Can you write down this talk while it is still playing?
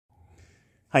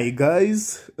Hi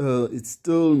guys, it's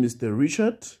still Mr.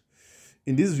 Richard.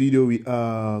 In this video, we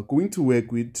are going to work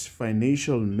with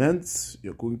financial maths.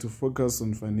 You're going to focus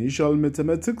on financial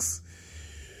mathematics.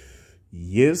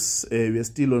 Yes, we are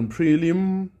still on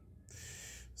Prelim,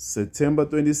 September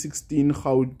 2016,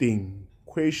 Gauteng,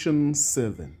 question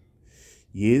 7.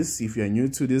 Yes, if you are new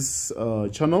to this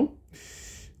channel,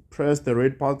 press the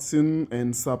red button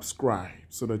and subscribe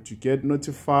so that you get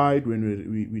notified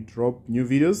when we drop new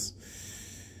videos.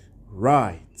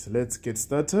 Right, let's get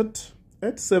started.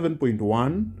 At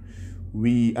 7.1,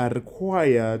 we are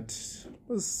required,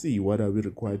 let's see, what are we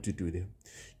required to do there?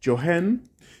 Johan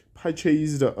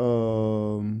purchased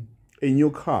a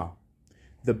new car.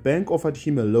 The bank offered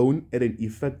him a loan at an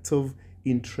effective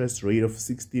interest rate of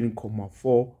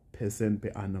 16.4%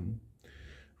 per annum.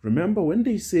 Remember, when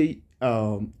they say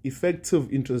effective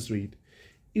interest rate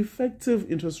is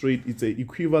the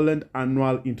equivalent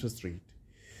annual interest rate.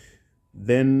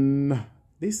 Then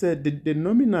they said the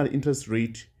nominal interest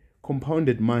rate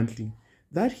compounded monthly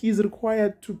that he is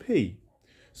required to pay.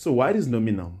 So what is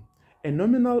nominal? A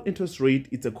nominal interest rate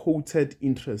is a quoted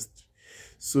interest.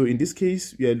 So in this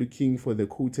case, we are looking for the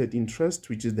quoted interest,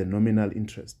 which is the nominal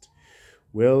interest.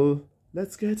 Well,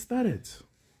 let's get started.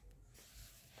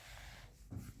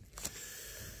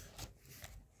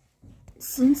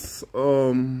 Since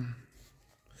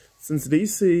they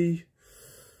say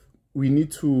we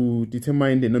need to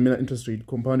determine the nominal interest rate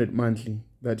compounded monthly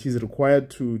that he's required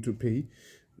to pay,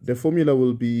 the formula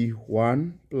will be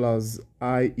 1 plus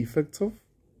I effective,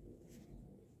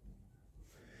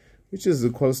 which is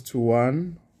equals to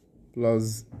 1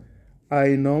 plus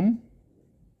I norm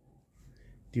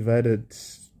divided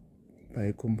by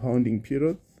a compounding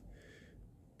period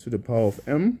to the power of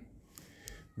m.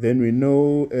 Then we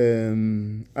know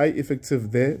I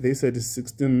effective there, they said is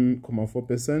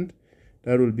 16.4%.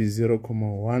 That will be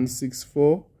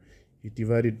 0.164. You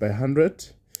divide it by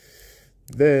 100.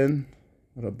 Then,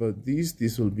 what about this?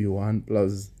 This will be 1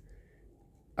 plus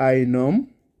I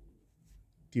norm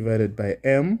divided by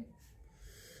m.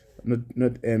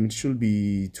 Not m, it should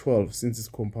be 12 since it's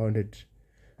compounded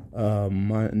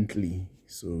monthly.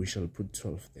 So we shall put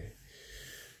 12 there.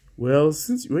 Well,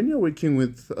 since when you're working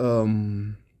with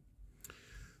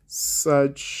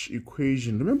such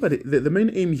equation, remember the main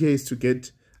aim here is to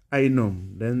get I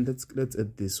norm. Then let's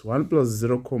add this 1 plus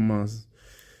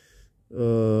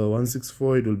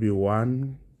 0.164. It will be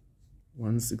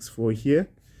 164 here,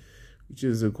 which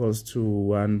is equals to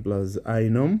 1 plus I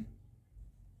norm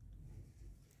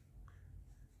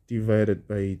divided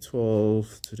by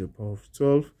 12 to the power of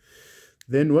 12.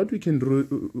 Then what we can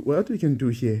do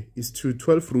here is to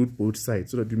 12 root both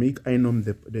sides so that we make I norm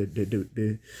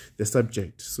the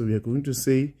subject. So we are going to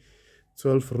say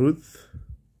 12 root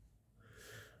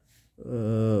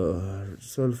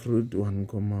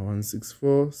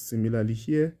 1.164. Similarly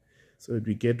here, so that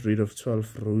we get rid of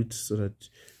 12 roots so that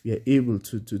we are able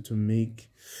to make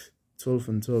 12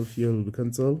 and 12 here will be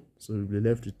cancelled. So we'll be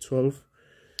left with 12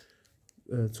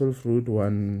 root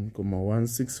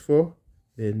 1.164.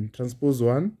 Then transpose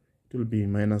 1, it will be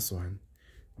minus 1.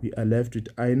 We are left with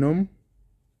I norm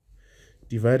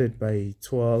divided by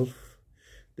 12.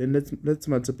 Then let's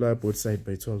multiply both sides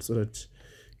by 12 so that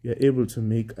we are able to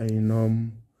make I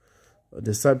norm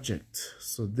the subject.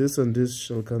 So this and this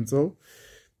shall cancel.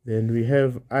 Then we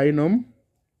have I norm.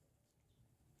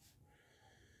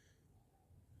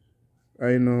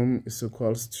 I norm is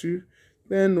equals to.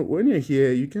 Then when you're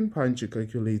here, you can punch your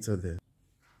calculator there.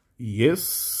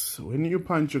 Yes, when you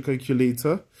punch your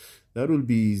calculator, that will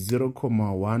be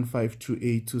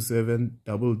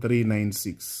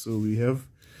 0.1528273396. So we have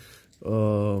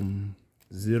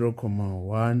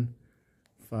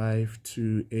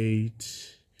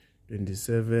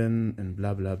 0.52827 and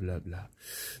blah blah blah blah.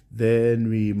 Then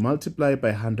we multiply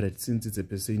by 100 since it's a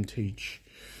percentage.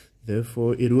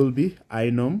 Therefore, it will be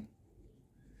I norm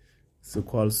is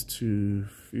equals to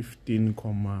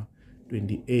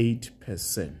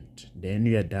 15.28%. Then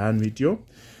we are done with your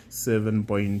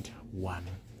 7.1.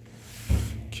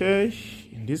 Okay,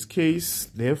 in this case,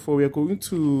 therefore, we are going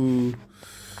to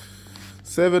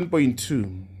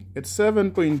 7.2. At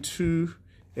 7.2,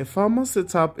 a farmer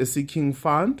sets up a sinking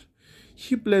fund.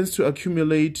 He plans to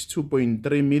accumulate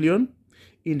 2.3 million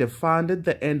in the fund at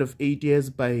the end of 8 years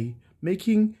by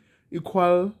making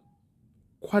equal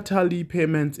quarterly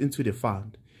payments into the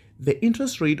fund. The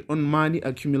interest rate on money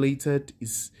accumulated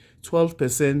is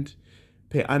 12%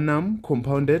 per annum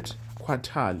compounded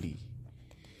quarterly.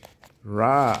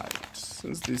 Right,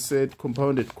 since they said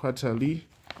compounded quarterly,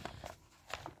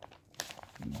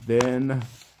 then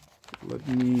let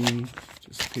me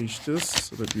just page this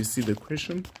so that we see the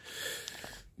question.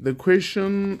 the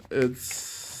question, it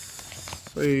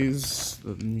says,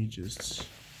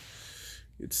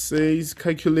 it says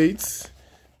calculate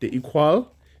the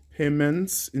equal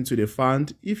payments into the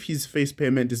fund if his first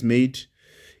payment is made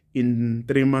in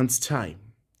 3 months time.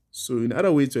 So in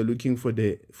other words, we're looking for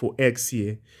X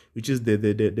here, which is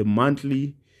the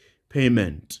monthly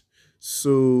payment.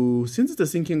 So since it's a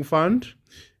sinking fund,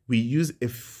 we use a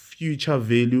future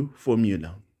value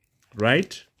formula,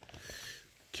 right?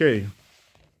 Okay.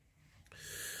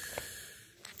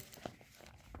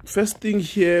 First thing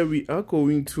here, we are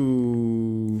going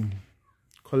to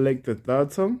collect the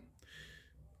data.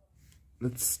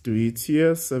 Let's do it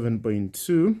here,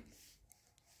 7.2.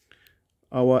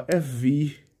 Our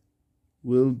FV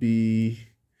will be,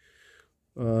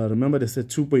 remember they said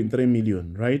 2.3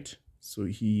 million, right? So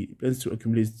he plans to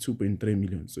accumulate 2.3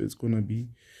 million. So it's going to be,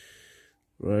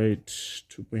 right,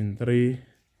 2.3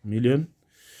 million.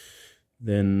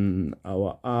 Then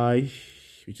our I,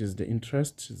 which is the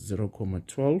interest,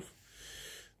 0.12.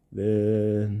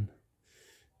 Then,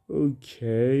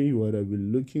 okay, what are we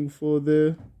looking for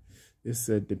there? They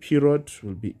said the period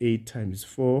will be 8 times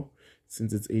 4.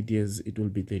 Since it's 8 years, it will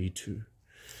be 32.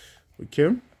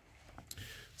 Okay.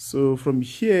 So from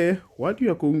here, what we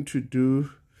are going to do,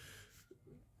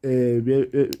 we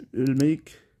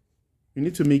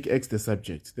need to make X the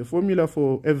subject. The formula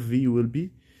for FV will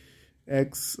be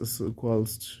X is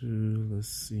equals to, let's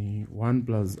see, 1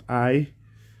 plus I.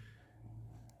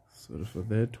 So for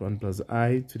that, 1 plus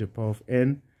I to the power of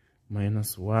n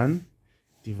minus 1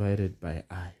 divided by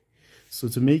I. So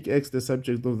to make X the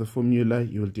subject of the formula,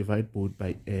 you will divide both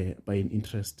by an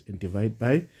interest and divide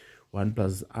by 1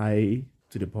 plus I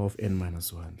to the power of n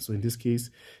minus 1. So in this case,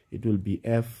 it will be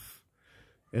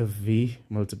FV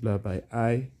multiplied by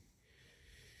I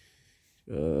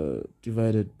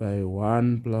divided by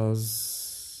 1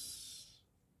 plus,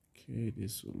 okay,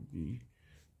 this will be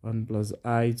 1 plus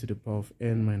I to the power of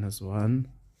n minus 1.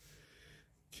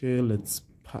 Okay, let's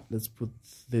put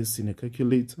this in a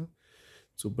calculator.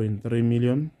 2.3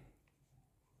 million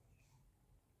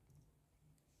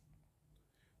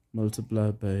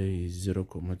multiplied by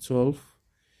 0.12.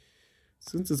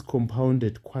 Since it's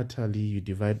compounded quarterly, you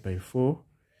divide by 4.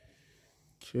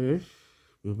 Okay,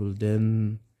 we will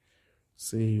then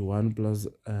say 1 plus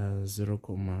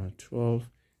 0.12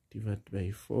 divided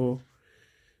by 4,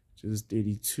 which is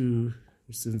 32,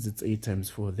 since it's 8 times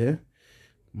 4 there,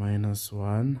 minus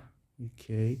 1.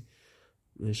 Okay,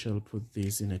 we shall put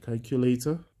this in a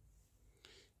calculator.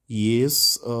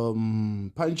 Yes,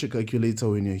 punch a calculator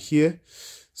when you're here.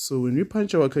 So when we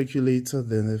punch our calculator,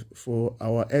 then for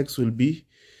our X will be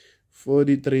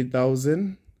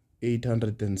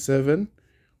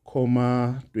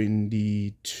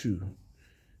 43,807,22.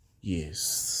 Yes,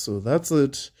 so that's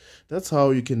it. That's how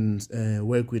you can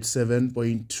work with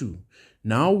 7.2.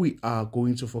 Now we are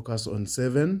going to focus on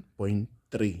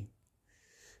 7.3.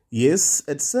 Yes,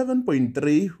 at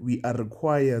 7.3, we are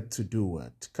required to do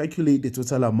what? Calculate the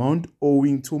total amount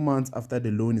owing 2 months after the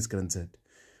loan is granted.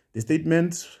 The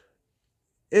statement,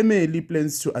 Emily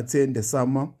plans to attend the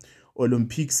Summer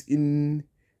Olympics in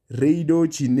Rio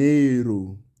de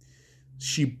Janeiro.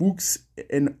 She books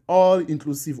an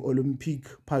all-inclusive Olympic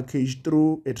package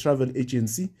through a travel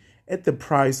agency at the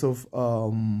price of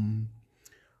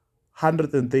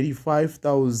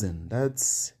 135,000.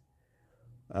 That's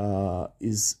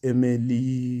is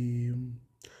Emily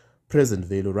present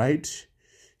value, right?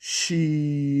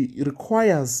 She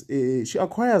acquires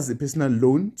a personal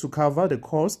loan to cover the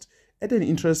cost at an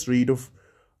interest rate of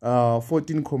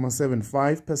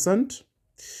 14.75%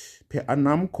 per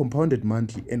annum compounded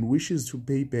monthly, and wishes to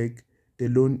pay back the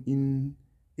loan in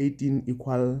 18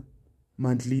 equal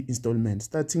monthly installments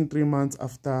starting 3 months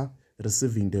after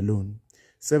receiving the loan.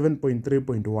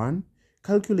 7.3.1,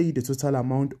 calculate the total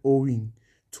amount owing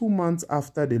 2 months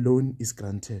after the loan is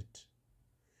granted.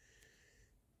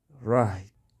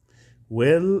 Right.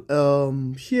 Well,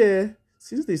 here,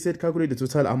 since they said calculate the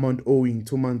total amount owing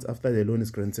 2 months after the loan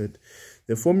is granted,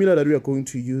 the formula that we are going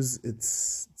to use,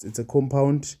 it's a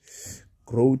compound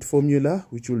growth formula,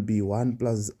 which will be 1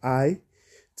 plus I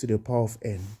to the power of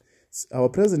n. Our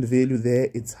present value there,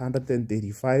 it's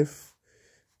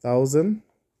 135,000.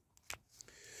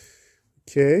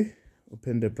 Okay,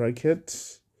 open the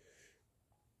bracket.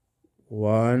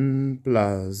 1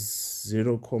 plus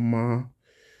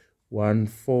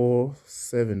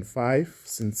 0.1475,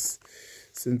 since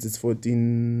it's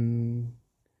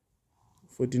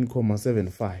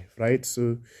 14.75, right?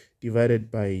 So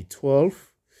divided by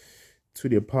 12 to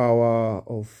the power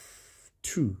of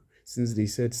 2, since they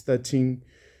said starting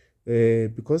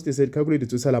because they said calculate the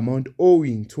total amount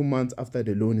owing 2 months after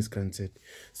the loan is granted.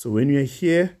 So when you're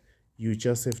here, you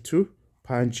just have to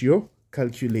punch your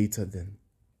calculator then.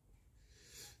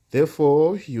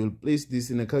 Therefore, you'll place this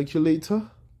in a calculator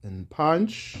and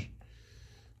punch.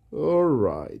 All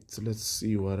right, let's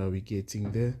see what are we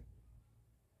getting there.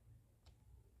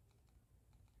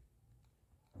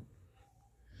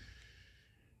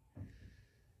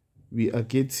 We are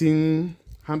getting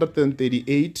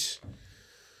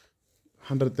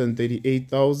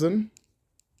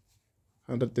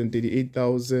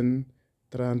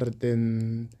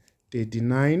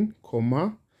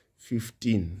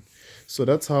So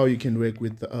that's how you can work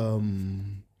with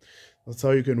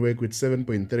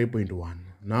 7.3.1.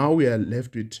 Now we are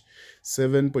left with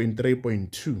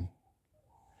 7.3.2.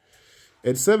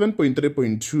 At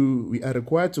 7.3.2, we are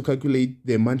required to calculate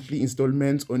the monthly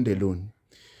installments on the loan.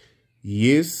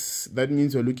 Yes, that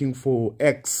means we're looking for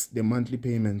X, the monthly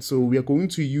payment. So we are going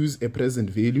to use a present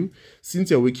value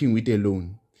since you're working with a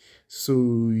loan. So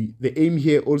the aim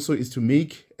here also is to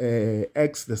make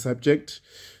X the subject.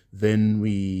 Then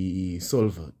we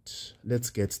solve it. Let's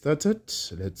get started.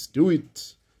 Let's do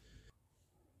it.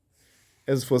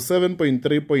 As for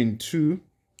 7.3.2,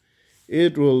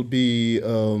 it will be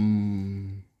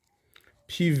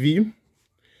PV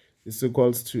is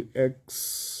equals to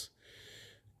X.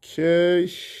 Okay,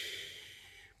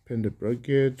 pen the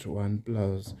bracket 1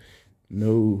 plus,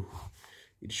 no,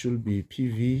 it should be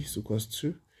PV is equals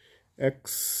to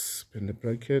X, pen the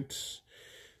bracket,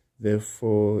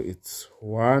 therefore it's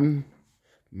 1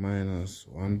 minus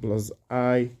 1 plus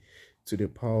I to the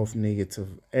power of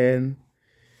negative n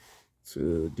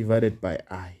divided by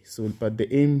I. So but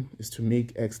the aim is to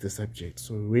make X the subject.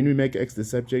 So when we make X the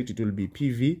subject, it will be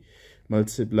PV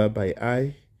multiplied by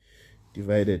I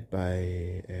divided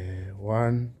by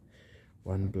 1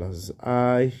 plus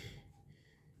I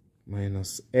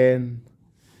minus n.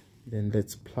 Then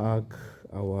let's plug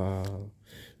our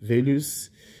values.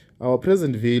 Our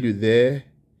present value there,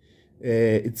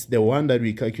 it's the one that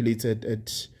we calculated at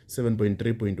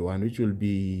 7.3.1, which will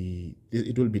be,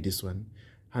 it will be this one,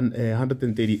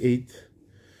 138.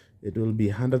 It will be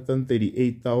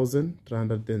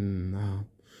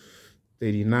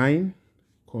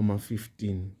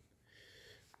 138,339,15.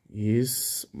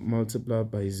 Yes,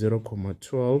 multiplied by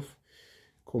 0.12.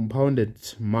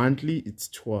 Compounded monthly, it's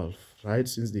 12, right?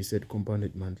 Since they said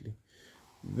compounded monthly.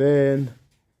 Then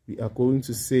we are going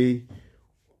to say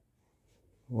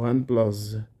 1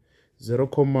 plus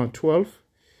 0.12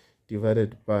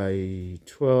 divided by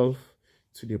 12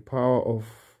 to the power of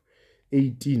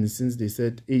 18, since they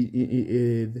said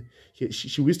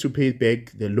she wished to pay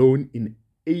back the loan in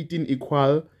 18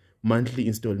 equal monthly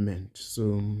installment.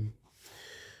 So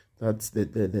that's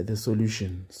the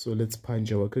solution. So let's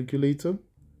punch our calculator.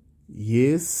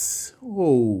 Yes.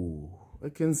 Oh, I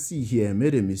can see here I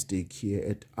made a mistake here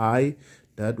at I.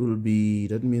 That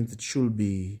means it should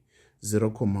be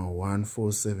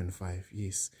 0.1475.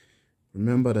 Yes.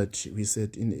 Remember that we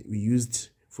said we used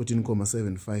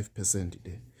 14.75%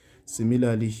 there.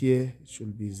 Similarly here it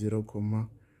should be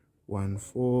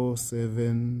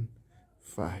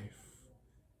 0.1475.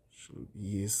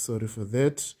 Yes, sorry for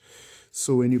that.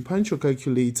 So when you punch your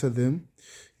calculator, then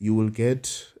you will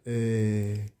get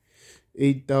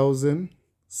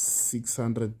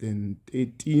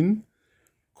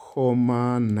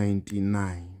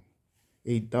 8,613.99.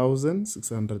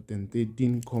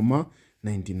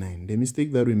 8,613.99. The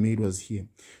mistake that we made was here.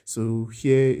 So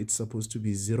here it's supposed to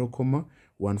be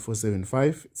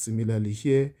 0.1475. Similarly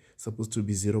here it's supposed to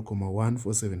be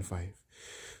 0.1475.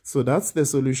 So that's the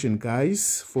solution,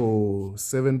 guys, for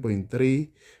 7.3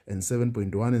 and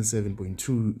 7.1 and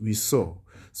 7.2 we saw.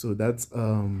 So that's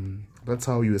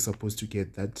how you were supposed to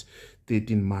get that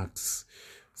 13 marks.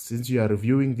 Since you are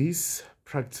reviewing this,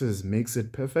 practice makes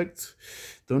it perfect.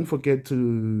 Don't forget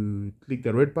to click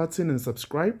the red button and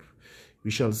subscribe. We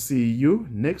shall see you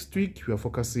next week. We are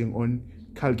focusing on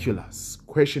calculus,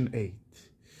 question 8.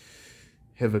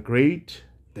 Have a great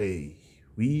day.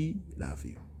 We love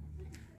you.